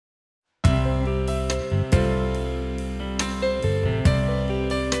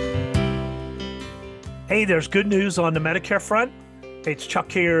Hey, there's good news on the Medicare front. Hey, it's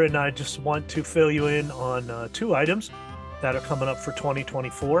Chuck here, and I just want to fill you in on two items that are coming up for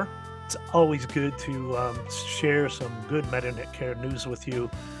 2024. It's always good to share some good Medicare news with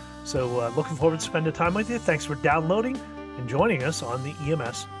you. So looking forward to spending time with you. Thanks for downloading and joining us on the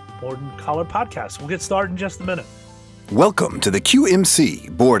EMS Board and Collar podcast. We'll get started in just a minute. Welcome to the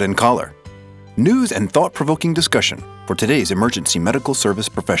QMC Board and Collar. News and thought-provoking discussion for today's emergency medical service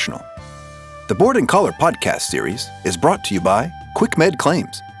professional. The Board and Collar podcast series is brought to you by QuickMed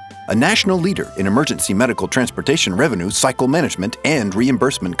Claims, a national leader in emergency medical transportation revenue cycle management and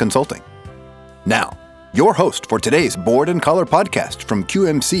reimbursement consulting. Now, your host for today's Board and Collar podcast from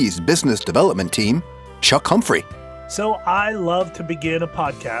QMC's business development team, Chuck Humphrey. So I love to begin a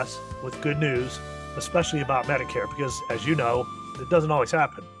podcast with good news, especially about Medicare, because as you know, it doesn't always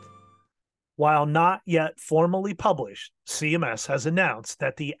happen. While not yet formally published, CMS has announced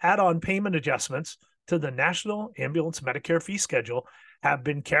that the add-on payment adjustments to the National Ambulance Medicare Fee Schedule have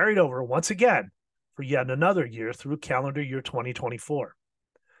been carried over once again for yet another year through calendar year 2024.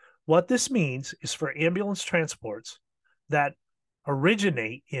 What this means is for ambulance transports that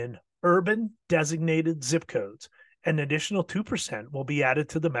originate in urban designated zip codes, an additional 2% will be added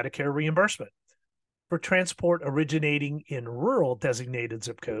to the Medicare reimbursement. For transport originating in rural designated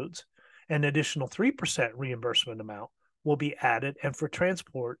zip codes, an additional 3% reimbursement amount will be added, and for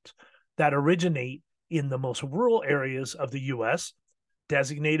transports that originate in the most rural areas of the U.S.,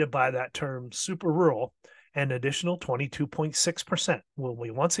 designated by that term super rural, an additional 22.6% will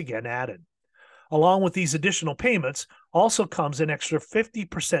be once again added. Along with these additional payments also comes an extra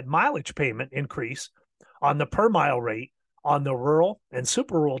 50% mileage payment increase on the per mile rate on the rural and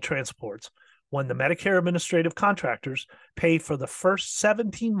super rural transports when the Medicare administrative contractors pay for the first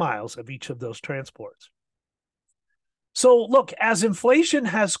 17 miles of each of those transports. So look, as inflation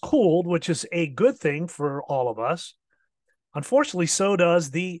has cooled, which is a good thing for all of us, unfortunately, so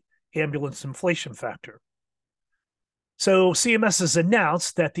does the ambulance inflation factor. So CMS has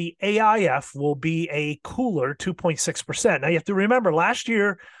announced that the AIF will be a cooler 2.6%. Now you have to remember last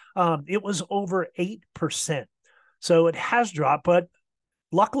year, it was over 8%. So it has dropped, but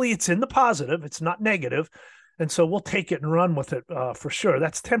luckily, it's in the positive. It's not negative. And so we'll take it and run with it for sure.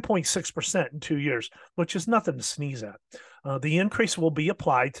 That's 10.6% in 2 years, which is nothing to sneeze at. The increase will be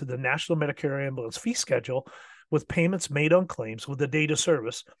applied to the National Medicare Ambulance Fee Schedule with payments made on claims with the date of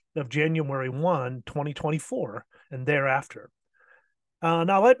service of January 1, 2024, and thereafter.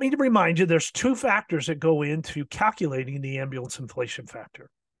 Now, let me remind you, there's two factors that go into calculating the ambulance inflation factor.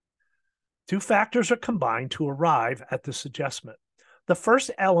 Two factors are combined to arrive at this adjustment. The first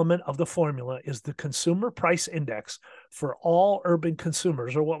element of the formula is the Consumer Price Index for all urban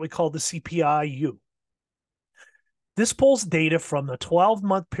consumers, or what we call the CPI-U. This pulls data from the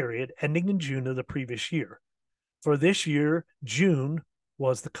 12-month period ending in June of the previous year. For this year, June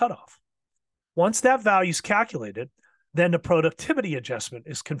was the cutoff. Once that value is calculated, then the productivity adjustment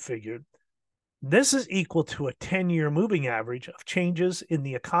is configured. This is equal to a 10-year moving average of changes in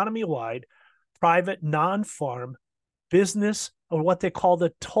the economy-wide private non-farm business, or what they call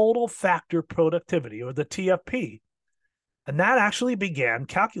the total factor productivity, or the TFP. And that actually began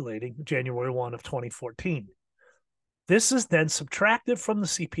calculating January 1 of 2014. This is then subtracted from the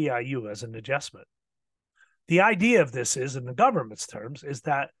CPI-U as an adjustment. The idea of this is, in the government's terms, is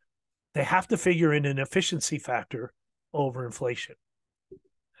that they have to figure in an efficiency factor over inflation.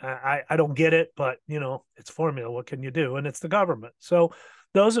 I don't get it, but, it's formula. What can you do? And it's the government. So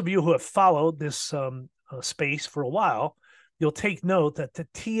those of you who have followed this space for a while, you'll take note that the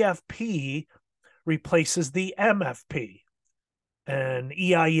TFP replaces the MFP and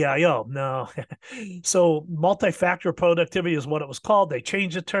EIEIO. No. So multi-factor productivity is what it was called. They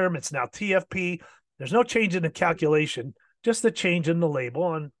changed the term. It's now TFP. There's no change in the calculation, just a change in the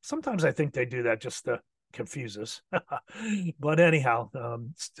label. And sometimes I think they do that just to confuse us. But anyhow,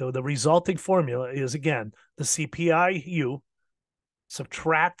 so the resulting formula is, again, the CPI-U,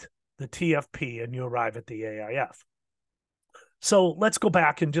 subtract the TFP, and you arrive at the AIF. So let's go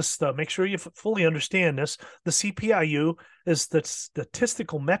back and just make sure you fully understand this. The CPI-U is the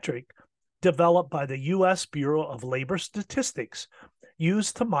statistical metric developed by the U.S. Bureau of Labor Statistics,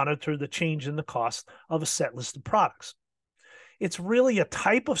 used to monitor the change in the cost of a set list of products. It's really a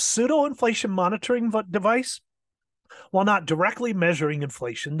type of pseudo-inflation monitoring device. While not directly measuring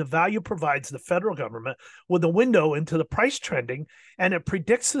inflation, the value provides the federal government with a window into the price trending, and it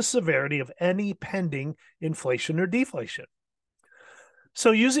predicts the severity of any pending inflation or deflation.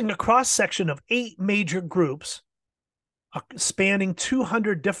 So using a cross-section of 8 major groups spanning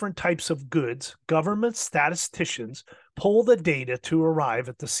 200 different types of goods, government statisticians pull the data to arrive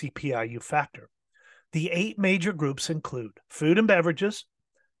at the CPI-U factor. The 8 major groups include food and beverages,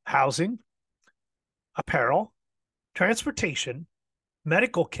 housing, apparel, transportation,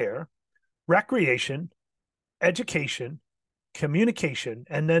 medical care, recreation, education, communication,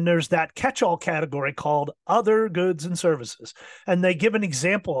 and then there's that catch-all category called other goods and services. And they give an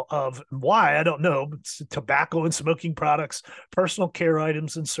example of why, I don't know, it's tobacco and smoking products, personal care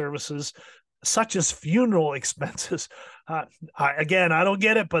items and services, such as funeral expenses. I don't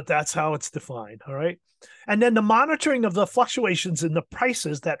get it, but that's how it's defined. All right. And then the monitoring of the fluctuations in the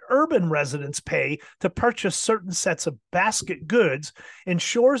prices that urban residents pay to purchase certain sets of basket goods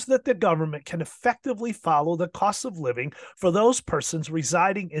ensures that the government can effectively follow the cost of living for those persons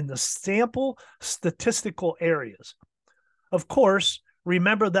residing in the sample statistical areas. Of course,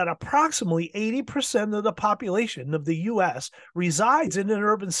 remember that approximately 80% of the population of the U.S. resides in an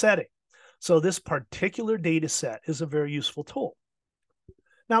urban setting. So this particular data set is a very useful tool.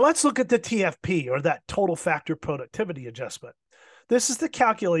 Now let's look at the TFP, or that total factor productivity adjustment. This is the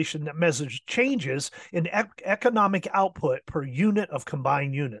calculation that measures changes in economic output per unit of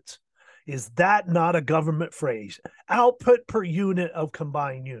combined units. Is that not a government phrase? Output per unit of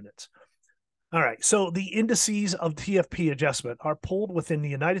combined units. All right, so the indices of TFP adjustment are pulled within the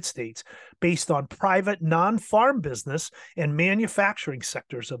United States based on private non-farm business and manufacturing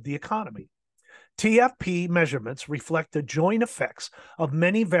sectors of the economy. TFP measurements reflect the joint effects of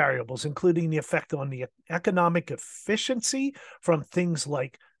many variables, including the effect on the economic efficiency from things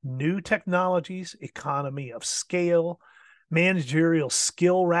like new technologies, economy of scale, managerial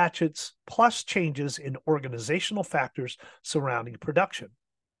skill ratchets, plus changes in organizational factors surrounding production.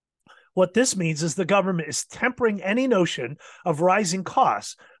 What this means is the government is tempering any notion of rising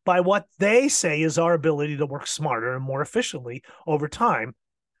costs by what they say is our ability to work smarter and more efficiently over time,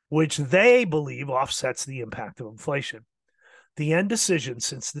 which they believe offsets the impact of inflation. The end decision,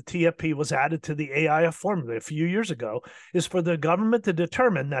 since the TFP was added to the AIF formula a few years ago, is for the government to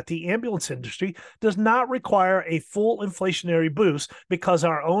determine that the ambulance industry does not require a full inflationary boost because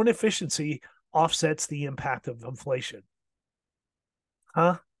our own efficiency offsets the impact of inflation.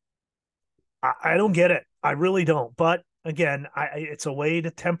 Huh? I don't get it. I really don't. But again, it's a way to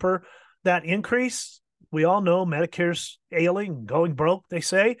temper that increase. We all know Medicare's ailing, going broke, they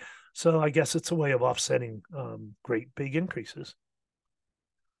say. So I guess it's a way of offsetting great big increases.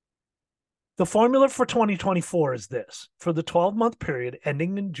 The formula for 2024 is this. For the 12-month period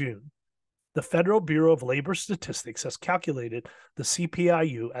ending in June, the Federal Bureau of Labor Statistics has calculated the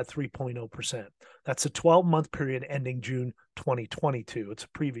CPIU at 3.0%. That's a 12-month period ending June 2022. It's a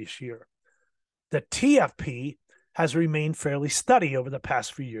previous year. The TFP has remained fairly steady over the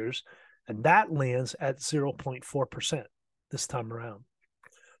past few years, and that lands at 0.4% this time around.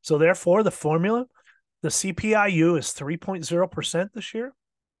 So therefore, the formula, the CPIU is 3.0% this year.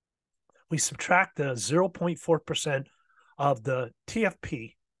 We subtract the 0.4% of the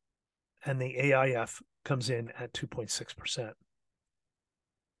TFP, and the AIF comes in at 2.6%.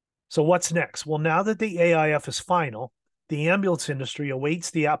 So what's next? Well, now that the AIF is final, the ambulance industry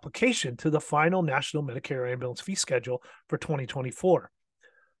awaits the application to the final National Medicare Ambulance Fee Schedule for 2024.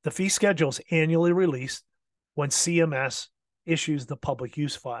 The fee schedule is annually released when CMS issues the public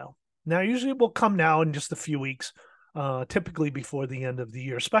use file. Now, usually it will come now in just a few weeks, typically before the end of the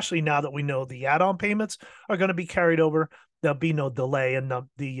year, especially now that we know the add-on payments are going to be carried over. There'll be no delay, and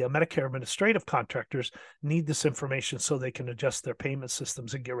the Medicare administrative contractors need this information so they can adjust their payment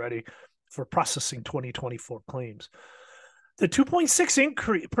systems and get ready for processing 2024 claims. The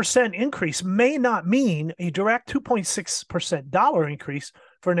 2.6% increase may not mean a direct 2.6% dollar increase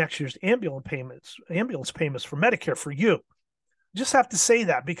for next year's ambulance payments for Medicare for you. Just have to say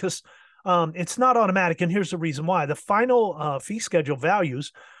that because it's not automatic, and here's the reason why. The final fee schedule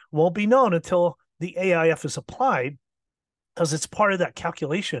values won't be known until the AIF is applied, because it's part of that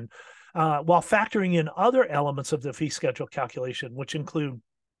calculation, while factoring in other elements of the fee schedule calculation, which include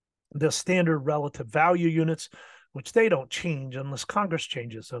the standard relative value units, which they don't change unless Congress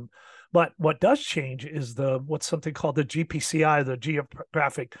changes them. But what does change is what's something called the GPCI, the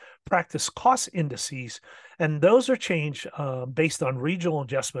Geographic Practice Cost Indices, and those are changed based on regional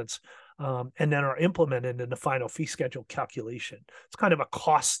adjustments and then are implemented in the final fee schedule calculation. It's kind of a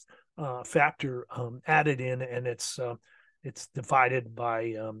cost factor added in, and it's divided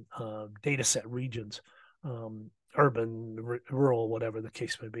by data set regions. Urban, rural, whatever the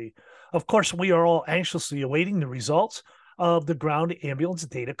case may be. Of course, we are all anxiously awaiting the results of the Ground Ambulance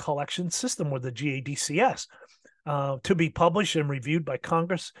Data Collection System, or the GADCS, to be published and reviewed by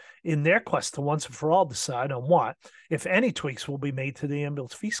Congress in their quest to once and for all decide on what, if any, tweaks will be made to the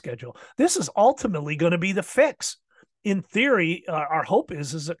ambulance fee schedule. This is ultimately going to be the fix in theory, our hope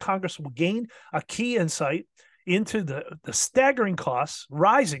is that Congress will gain a key insight into the staggering costs,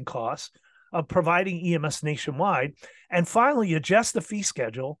 rising costs of providing EMS nationwide, and finally adjust the fee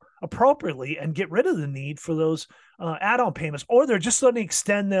schedule appropriately and get rid of the need for those add-on payments, or they're just going to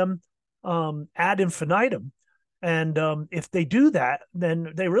extend them ad infinitum. And if they do that,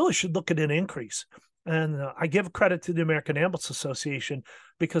 then they really should look at an increase. And I give credit to the American Ambulance Association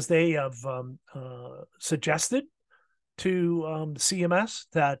because they have suggested to CMS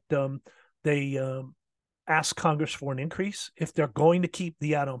that they ask Congress for an increase if they're going to keep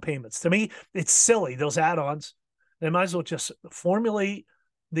the add-on payments. To me, it's silly, those add-ons. They might as well just formulate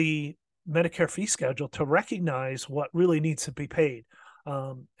the Medicare fee schedule to recognize what really needs to be paid.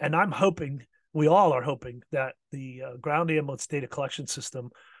 And I'm hoping, we all are hoping, that the ground ambulance data collection system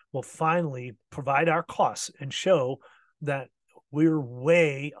will finally provide our costs and show that we're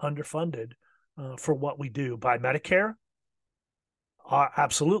way underfunded for what we do by Medicare,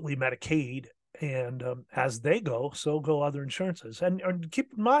 absolutely Medicaid, and as they go, so go other insurances. And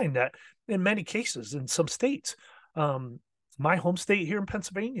keep in mind that in many cases, in some states, my home state here in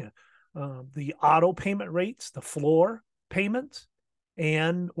Pennsylvania, the auto payment rates, the floor payments,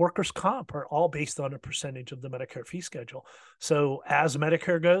 and workers' comp are all based on a percentage of the Medicare fee schedule. So as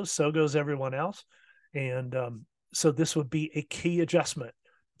Medicare goes, so goes everyone else. And so this would be a key adjustment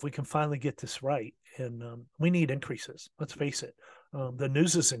if we can finally get this right. And we need increases. Let's face it. The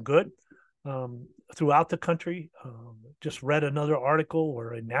news isn't good throughout the country. Just read another article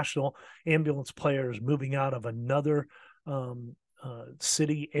where a national ambulance player is moving out of another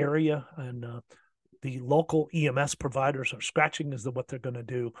city area, and the local EMS providers are scratching as to what they're going to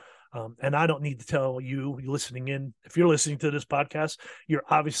do. And I don't need to tell you listening in, if you're listening to this podcast, you're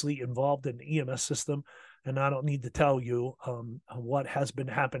obviously involved in the EMS system. And I don't need to tell you what has been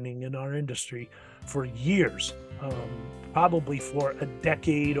happening in our industry for years, probably for a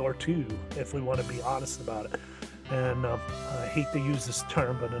decade or two, if we want to be honest about it. And I hate to use this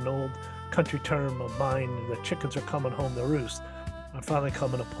term, but an old country term of mine, the chickens are coming home to roost, are finally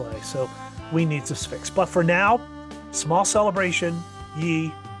coming to play. So we need this fixed. But for now, small celebration,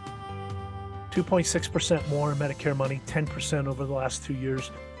 2.6% more in Medicare money, 10% over the last 2 years.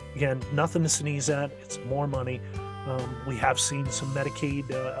 Again, nothing to sneeze at. It's more money. We have seen some Medicaid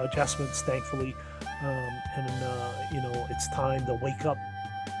adjustments, thankfully. It's time to wake up.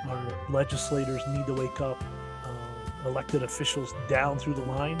 Our legislators need to wake up. Elected officials down through the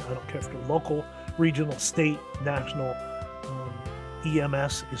line. I don't care if they're local, regional, state, national.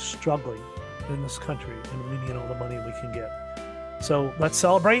 EMS is struggling in this country, and we need all the money we can get. So let's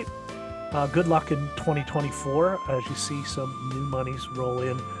celebrate. Good luck in 2024 as you see some new monies roll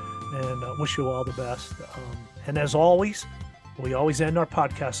in, and wish you all the best. And as always, we always end our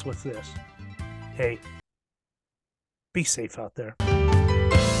podcast with this. Hey, be safe out there.